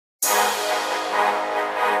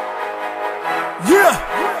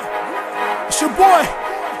It's your boy.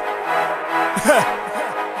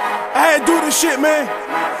 I had to do this shit, man.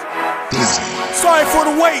 Sorry for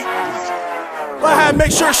the wait, but I had to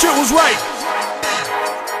make sure shit was right.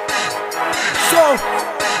 So,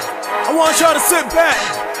 I want y'all to sit back,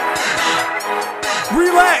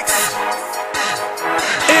 relax,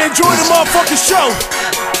 and enjoy the motherfucking show.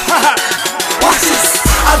 Watch this.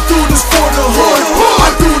 I do this for the hood, I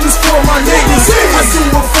do this for my niggas, I do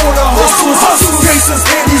it for the hustlers, gangsters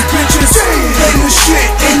and these bitches. Play this shit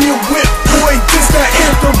in your whip, boy, this that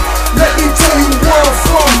anthem. Let me tell you where I'm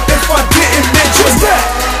from, if I didn't mention that.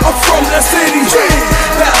 I'm from that city,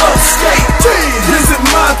 that upstate. Visit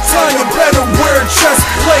my town, you better wear a chest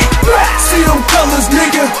plate. See them colors,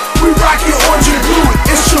 nigga, we rockin' orange and blue.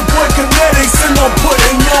 It's your boy KANETICZ and I'm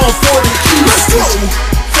putting on for the Q.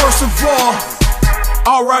 First of all,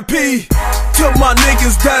 R.I.P. to my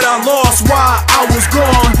niggas that I lost while I was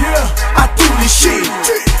gone. Yeah, I do this shit,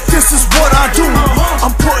 this is what I do. I'm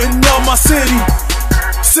putting on my city,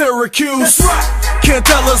 Syracuse. Can't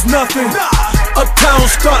tell us nothing, uptown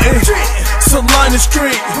stunting, Salina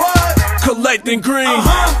Street, collecting green.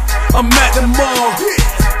 I'm at the mall,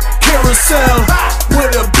 carousel,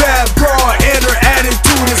 with a bad broad and her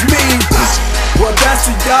attitude is mean. Well, that's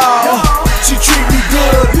to y'all, she treat me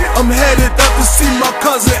good. I'm headed up to see my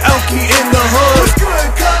cousin Elkie in the hood.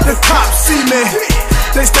 The cops see me,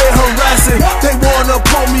 they stay harassing. They wanna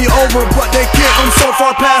pull me over, but they can't, I'm so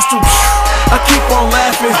far past them. I keep on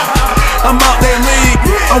laughing, I'm out their league.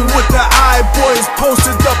 I'm with the I-boys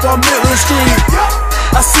posted up on Midland Street.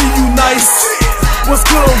 I see you nice, what's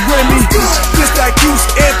good, Remy? This that Goose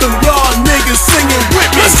anthem, y'all niggas singing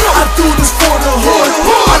with me. I do this for the hood,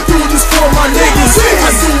 I do this for my niggas,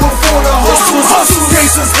 I do it for the hustlers,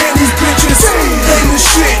 gangsters and these bitches. Play this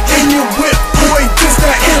shit in your whip, boy, this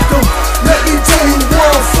that anthem. Let me tell you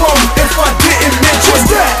where I'm from, if I didn't mention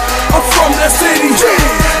that. I'm from that city,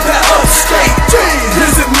 that upstate.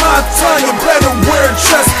 Visit my town, you better wear a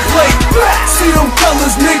chest plate. See them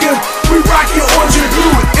colors, nigga, we rockin' orange and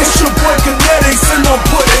blue. It's your boy KANETICZ and I'm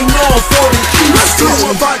putting on for the Q.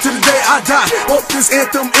 Let's vibe to the day I die. Bump this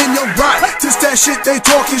anthem in your ride. This that shit, they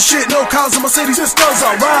talking shit. No cows in my city, just does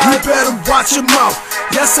alright. You better watch your mouth.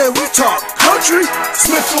 Y'all say we talk country,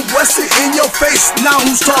 Smith and Wesson in your face. Now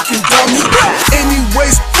who's talking dummy?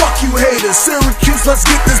 Anyways, fuck you haters. Syracuse, let's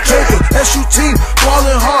get this paper. SU team,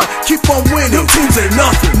 ballin' hard, keep on winning. Them teams ain't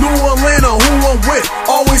nothing. New Atlanta, who I'm with,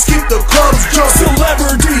 always keep the clubs jumping.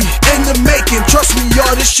 Celebrity in the making, trust me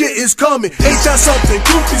y'all, this shit is coming. Ain't that something?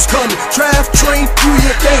 Groupies coming. Draft train, do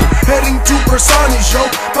your thing. Heading to Versailles, yo,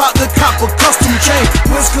 bout to cop a custom chain.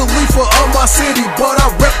 Wiz Khalifa of my city, but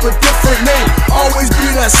I rep a different name. Always be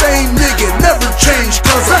that same nigga, never change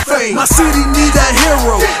cause of fame. My city need that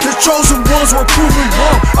hero, the chosen ones were proven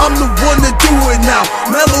wrong. I'm the one to do it now.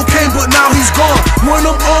 Mello came but now he's gone. When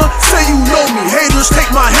I'm on, say you know me. Haters take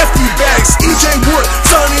my hefty bags. EJ Wood,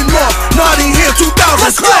 signing off, Nottingham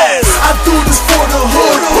 2000 class. I do this for the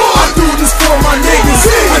hood, I do this for my niggas,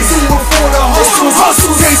 I do it for the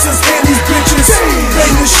hustlers, gangsters and these bitches. Play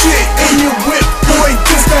this shit in your whip, boy,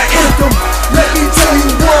 this that anthem. Let me tell you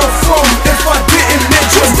where I'm from, if I didn't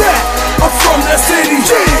mention that. I'm from that city,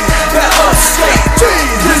 that upstate.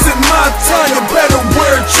 Visit my town, you better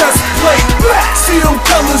wear a chest plate. See them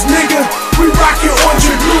colors, nigga, we rockin' orange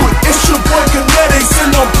and blue. It's your boy KANETICZ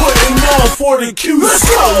and I'm putting on for the Q. Let's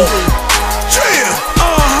go! Yeah!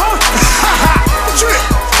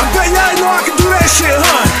 I bet y'all know I can do that shit, huh?